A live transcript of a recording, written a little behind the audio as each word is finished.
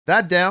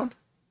That down.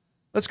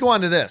 Let's go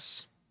on to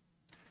this.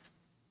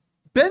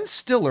 Ben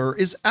Stiller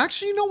is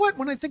actually, you know what?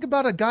 When I think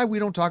about a guy we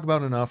don't talk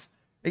about enough,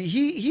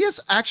 he has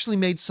actually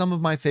made some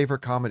of my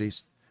favorite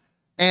comedies.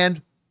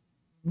 And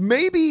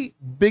maybe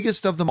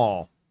biggest of them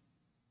all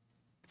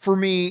for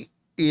me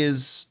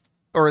is,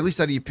 or at least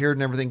that he appeared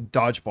in everything,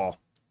 Dodgeball.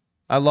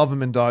 I love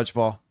him in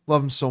Dodgeball.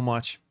 Love him so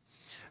much.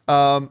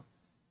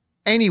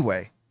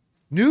 Anyway,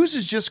 news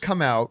has just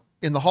come out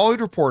in the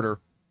Hollywood Reporter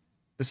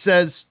that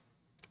says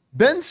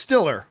Ben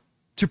Stiller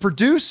to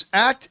produce,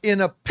 act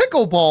in a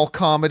pickleball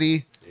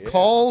comedy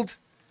called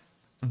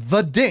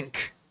The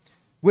Dink,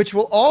 which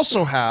will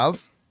also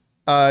have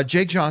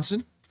Jake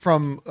Johnson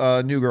from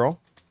New Girl,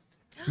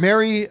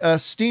 Mary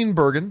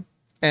Steenburgen,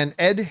 and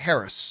Ed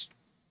Harris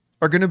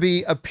are going to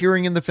be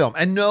appearing in the film.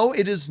 And no,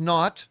 it is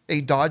not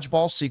a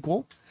Dodgeball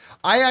sequel.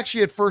 I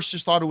actually at first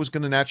just thought it was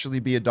going to naturally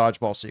be a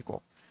Dodgeball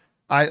sequel.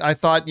 I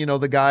thought, you know,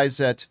 the guys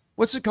at,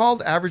 what's it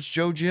called? Average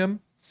Joe Gym?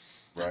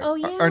 Right. Oh,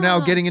 yeah. Are now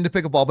getting into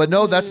pickleball. But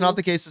no, that's not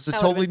the case. It's a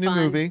totally new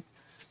movie.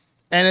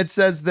 And it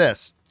says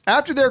this.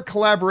 After their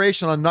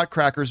collaboration on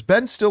Nutcrackers,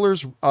 Ben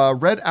Stiller's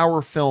Red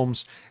Hour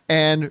Films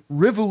and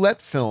Rivulet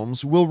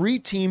Films will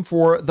re-team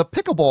for the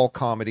pickleball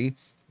comedy,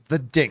 The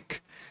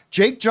Dink.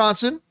 Jake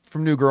Johnson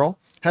from New Girl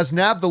has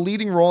nabbed the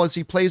leading role as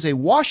he plays a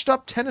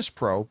washed-up tennis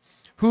pro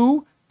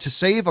who, to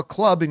save a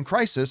club in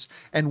crisis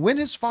and win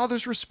his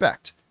father's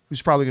respect,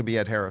 who's probably going to be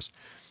Ed Harris,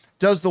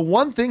 does the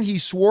one thing he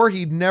swore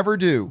he'd never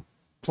do,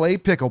 play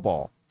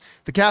pickleball.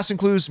 The cast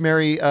includes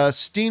Mary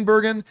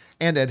Steenburgen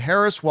and Ed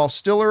Harris, while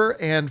Stiller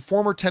and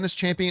former tennis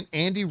champion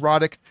Andy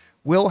Roddick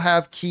will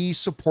have key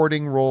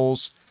supporting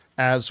roles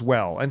as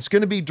well. And it's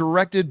going to be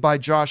directed by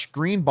Josh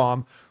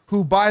Greenbaum,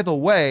 who, by the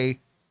way,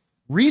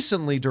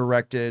 recently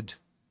directed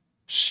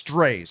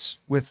Strays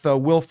with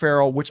Will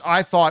Ferrell, which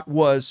I thought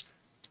was,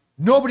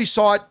 nobody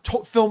saw it,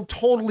 film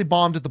totally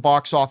bombed at the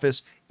box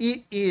office.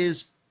 It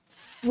is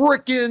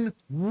freaking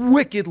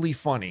wickedly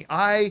funny.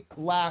 I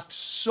laughed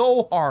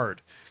so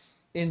hard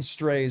in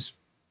Strays.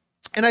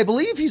 And I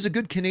believe he's a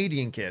good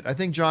Canadian kid. I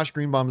think Josh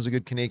Greenbaum is a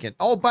good Canadian.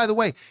 Oh, by the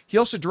way, he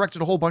also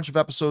directed a whole bunch of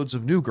episodes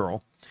of New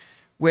Girl,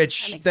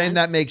 which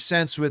that makes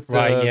sense with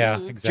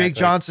the Jake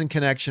Johnson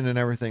connection and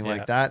everything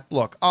like that.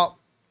 Look,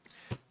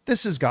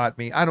 this has got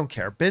me. I don't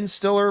care. Ben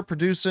Stiller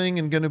producing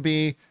and going to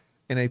be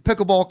in a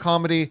pickleball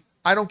comedy.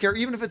 I don't care.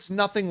 Even if it's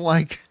nothing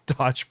like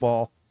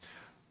Dodgeball,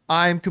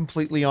 I'm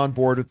completely on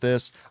board with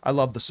this. I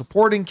love the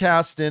supporting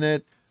cast in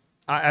it.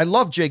 I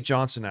love Jake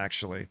Johnson,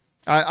 actually.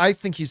 I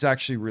think he's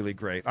actually really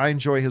great. I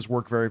enjoy his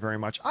work very, very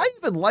much. I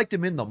even liked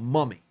him in The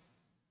Mummy.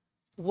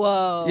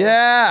 Whoa.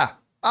 Yeah.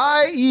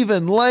 I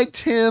even liked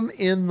him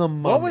in The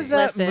Mummy. What was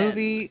that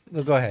movie?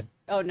 Oh, go ahead.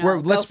 Oh, no.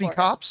 Let's Be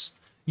Cops?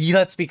 Yeah,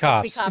 Let's Be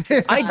Cops.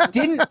 I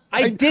didn't.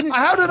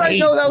 How did I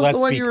know that was the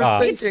one you were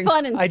thinking? It's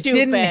fun and stupid. I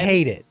didn't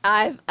hate it.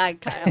 I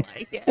kind of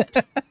like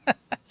it.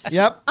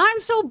 Yep. I'm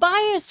so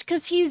biased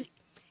because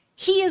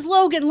he is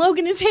Logan.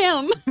 Logan is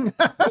him.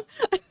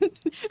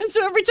 And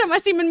so every time I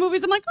see him in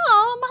movies, I'm like,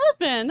 oh, my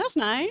husband. That's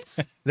nice.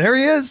 There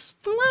he is.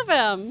 I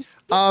love him.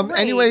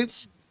 Anyway,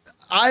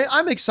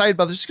 I'm excited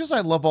about this because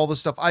I love all this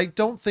stuff. I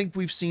don't think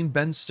we've seen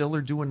Ben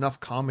Stiller do enough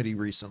comedy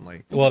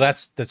recently. Well,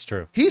 that's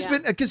true. He's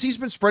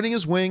been spreading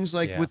his wings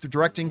with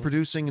directing,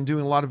 producing, and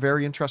doing a lot of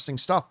very interesting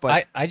stuff.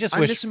 But I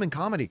miss him in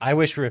comedy. I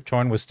wish Rip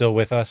Torn was still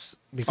with us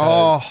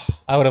because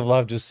I would have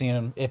loved to have seen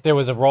him if there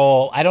was a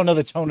role. I don't know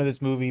the tone of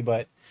this movie,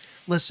 but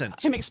listen,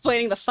 him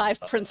explaining the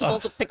 5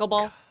 principles of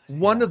pickleball.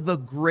 One of the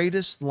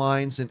greatest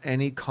lines in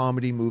any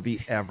comedy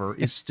movie ever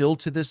is still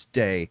to this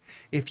day,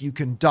 if you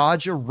can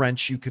dodge a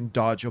wrench, you can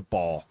dodge a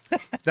ball.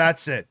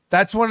 That's it.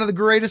 That's one of the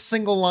greatest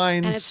single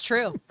lines. And it's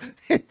true.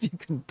 If you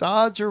can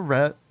dodge a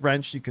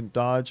wrench, you can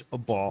dodge a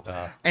ball.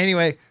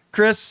 Anyway,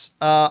 Chris,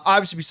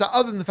 obviously,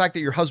 other than the fact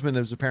that your husband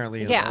is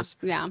apparently in this.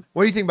 Yeah.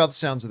 What do you think about the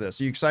sounds of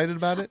this? Are you excited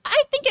about it?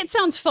 I think it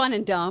sounds fun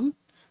and dumb.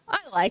 I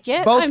like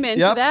it. Both, I'm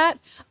into that.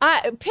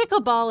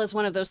 Pickleball is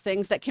one of those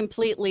things that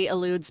completely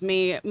eludes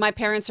me. My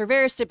parents are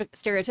very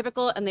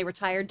stereotypical, and they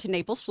retired to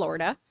Naples,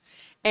 Florida.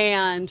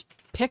 And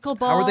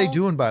pickleball. How are they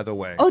doing, by the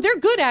way? Oh, they're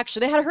good,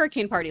 actually. They had a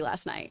hurricane party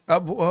last night.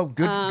 Well,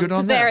 good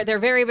on them. They're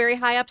very, very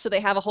high up, so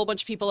they have a whole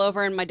bunch of people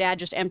over, and my dad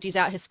just empties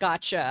out his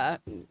scotch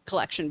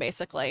collection,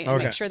 basically,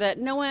 and make sure that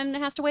no one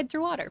has to wade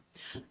through water.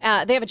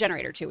 They have a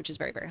generator, too, which is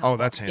very, very helpful. Oh,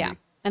 that's handy. Yeah.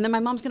 And then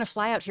my mom's going to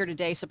fly out here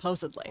today,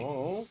 supposedly.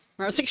 Oh.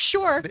 I was like,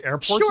 sure. The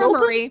airport's sure,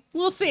 open? Marie.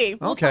 We'll see.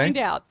 We'll find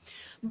out.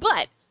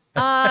 But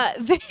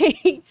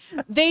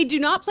they do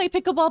not play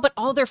pickleball, but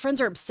all their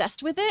friends are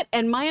obsessed with it.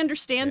 And my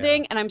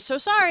understanding, and I'm so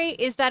sorry,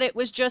 is that it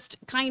was just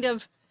kind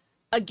of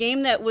a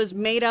game that was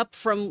made up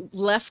from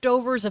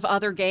leftovers of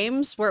other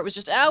games where it was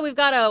just, we've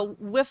got a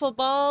wiffle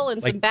ball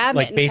and some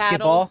badminton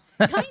paddles.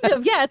 Kind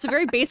of, yeah. It's a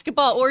very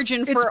basketball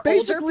origin for older people.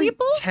 It's basically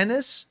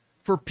tennis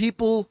for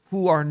people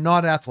who are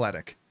not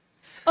athletic.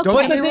 Okay.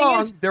 Don't get me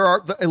wrong. There are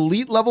the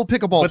elite level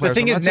pickleball players. But the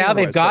thing is, now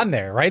they've gotten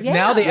there, right? Yeah.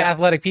 Now the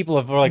athletic people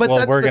are like,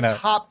 well, we're going to.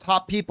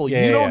 Top people.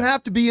 You don't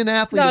have to be an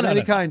athlete of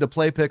any kind to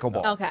play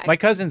pickleball. Okay. My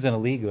cousin's in a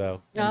league,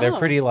 though. And they're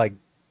pretty, like,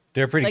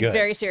 They're pretty like good.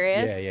 very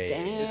serious.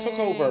 Yeah. It took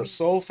over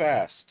so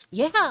fast.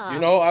 Yeah. You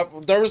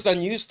know, there was a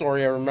news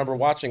story I remember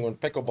watching when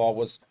pickleball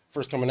was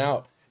first coming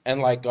out,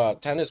 and like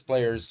tennis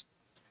players,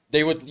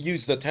 they would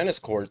use the tennis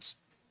courts,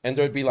 and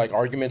there'd be like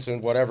arguments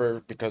and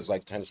whatever because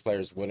like tennis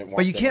players wouldn't want.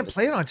 But you can't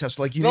play it on test.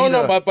 Like you no, need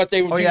no, but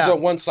they would use yeah.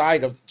 one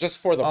side of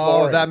just for the Oh,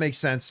 floor. that makes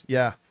sense.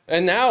 Yeah.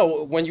 And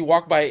now when you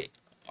walk by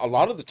a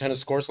lot of the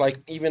tennis courts, like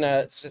even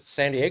at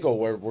San Diego,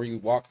 where you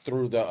walk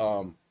through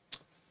the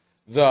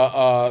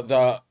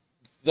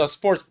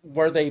sports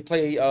where they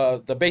play,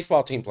 the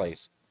baseball team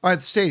plays. At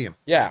the stadium.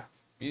 Yeah.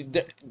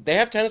 They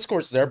have tennis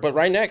courts there, but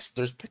right next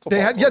there's pickleball. They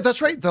had, courts. yeah,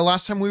 that's right. The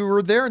last time we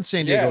were there in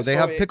San Diego, Yeah, they so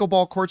have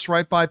pickleball courts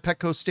right by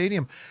Petco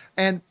Stadium.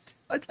 And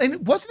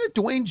wasn't it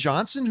Dwayne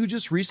Johnson who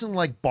just recently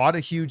like bought a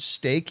huge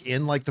stake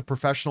in like the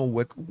professional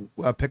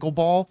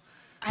pickleball?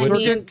 I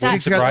mean,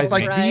 that's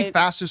like right. the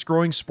fastest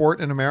growing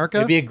sport in America.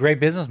 It'd be a great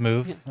business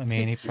move. I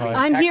mean, he probably.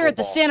 I'm here at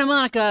the Santa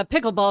Monica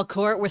pickleball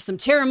court with some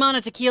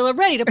Terramana tequila,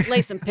 ready to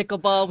play some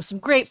pickleball with some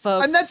great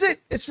folks. And that's it.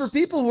 It's for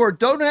people who are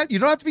you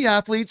don't have to be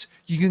athletes.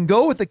 You can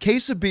go with a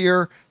case of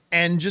beer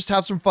and just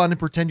have some fun and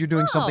pretend you're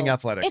doing something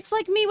athletic. It's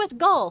like me with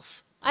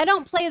golf. I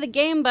don't play the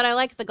game, but I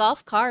like the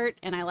golf cart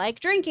and I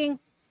like drinking.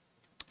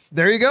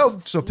 There you go.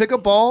 So pick a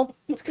ball.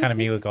 It's kind of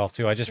me with golf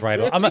too. I just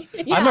ride. I'm a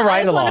Yeah, ride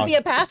I just want to along. be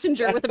a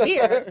passenger with a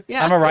beer.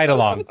 Yeah. I'm a ride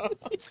along.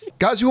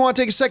 Guys, we want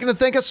to take a second to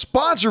thank a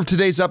sponsor of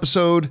today's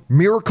episode,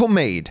 Miracle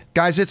Made.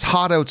 Guys, it's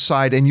hot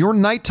outside and your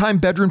nighttime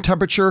bedroom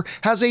temperature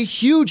has a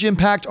huge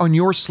impact on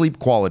your sleep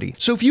quality.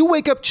 So if you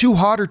wake up too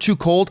hot or too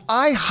cold,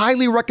 I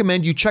highly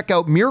recommend you check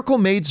out Miracle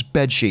Made's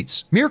bed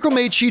sheets. Miracle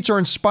Made sheets are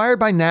inspired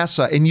by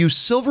NASA and use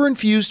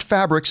silver-infused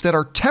fabrics that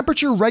are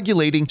temperature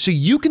regulating so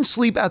you can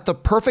sleep at the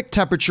perfect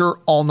temperature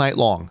all night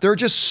long. There are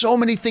just so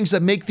many things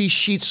that make these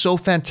sheets so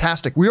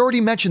fantastic. We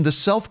already mentioned the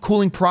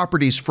self-cooling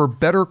properties for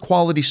better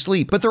quality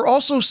sleep, but they're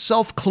also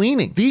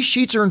self-cleaning. These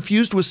sheets are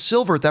infused with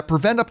silver that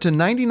prevent up to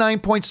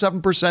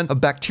 99.7% of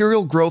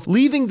bacterial growth,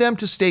 leaving them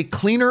to stay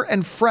cleaner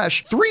and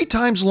fresh 3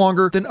 times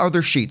longer than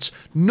other sheets.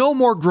 No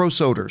more gross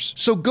odors.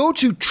 So go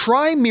to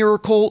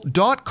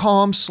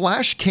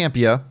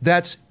trymiracle.com/Campea.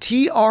 That's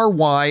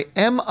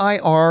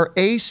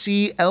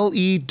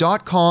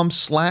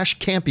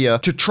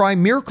TRYMIRACLE.com/Campea to try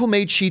Miracle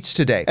Made sheets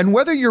today. And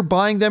whether you're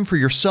buying them for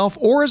yourself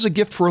or as a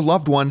gift for a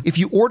loved one, if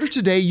you order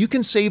today, you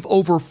can save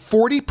over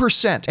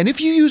 40%. And if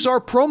you use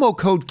our promo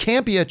code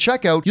Campea at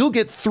checkout, you'll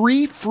get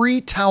 3 free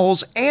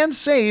towels and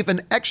save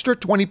an extra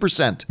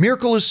 20%.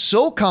 Miracle is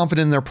so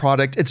confident in their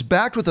product, it's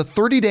backed with a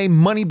 30-day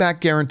money-back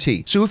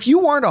guarantee. So if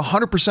you aren't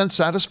 100%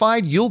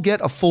 satisfied, you'll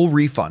get a full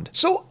refund.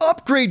 So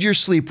upgrade your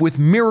sleep with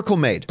Miracle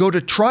Made. Go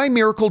to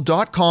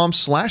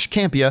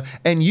trymiracle.com/Campea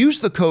and use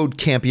the code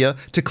Campea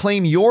to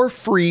claim your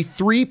free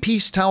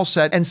 3-piece towel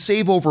set and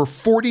save over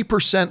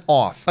 40%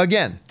 off.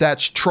 Again,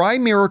 that's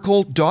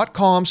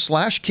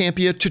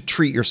trymiracle.com/Campea to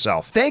treat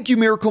yourself. Thank you,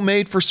 Miracle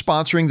Made, for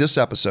sponsoring this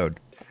episode.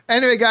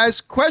 Anyway,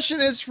 guys,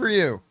 question is for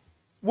you.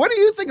 What do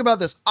you think about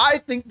this? I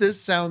think this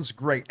sounds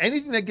great.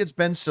 Anything that gets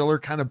Ben Stiller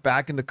kind of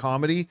back into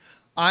comedy,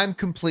 I'm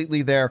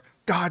completely there.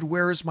 God,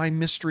 where is my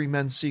Mystery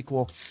Men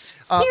sequel?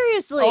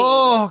 Seriously.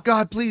 Oh,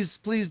 God, please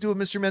do a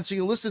Mystery Men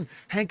sequel. Listen,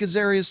 Hank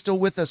Azaria is still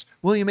with us.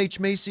 William H.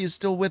 Macy is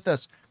still with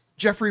us.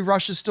 Jeffrey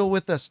Rush is still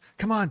with us.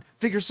 Come on,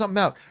 figure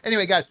something out.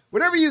 Anyway, guys,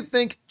 whatever you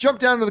think, jump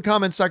down to the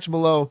comment section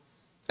below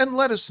and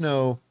let us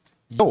know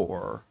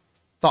your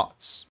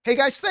thoughts. Hey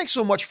guys, thanks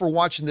so much for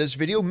watching this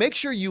video. Make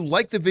sure you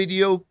like the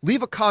video,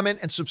 leave a comment,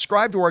 and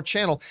subscribe to our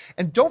channel.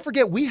 And don't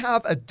forget, we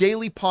have a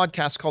daily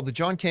podcast called the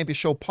John Campea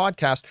Show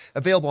podcast,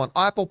 available on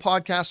Apple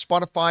Podcasts,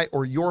 Spotify,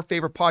 or your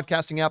favorite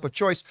podcasting app of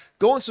choice.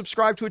 Go and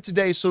subscribe to it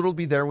today so it'll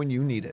be there when you need it.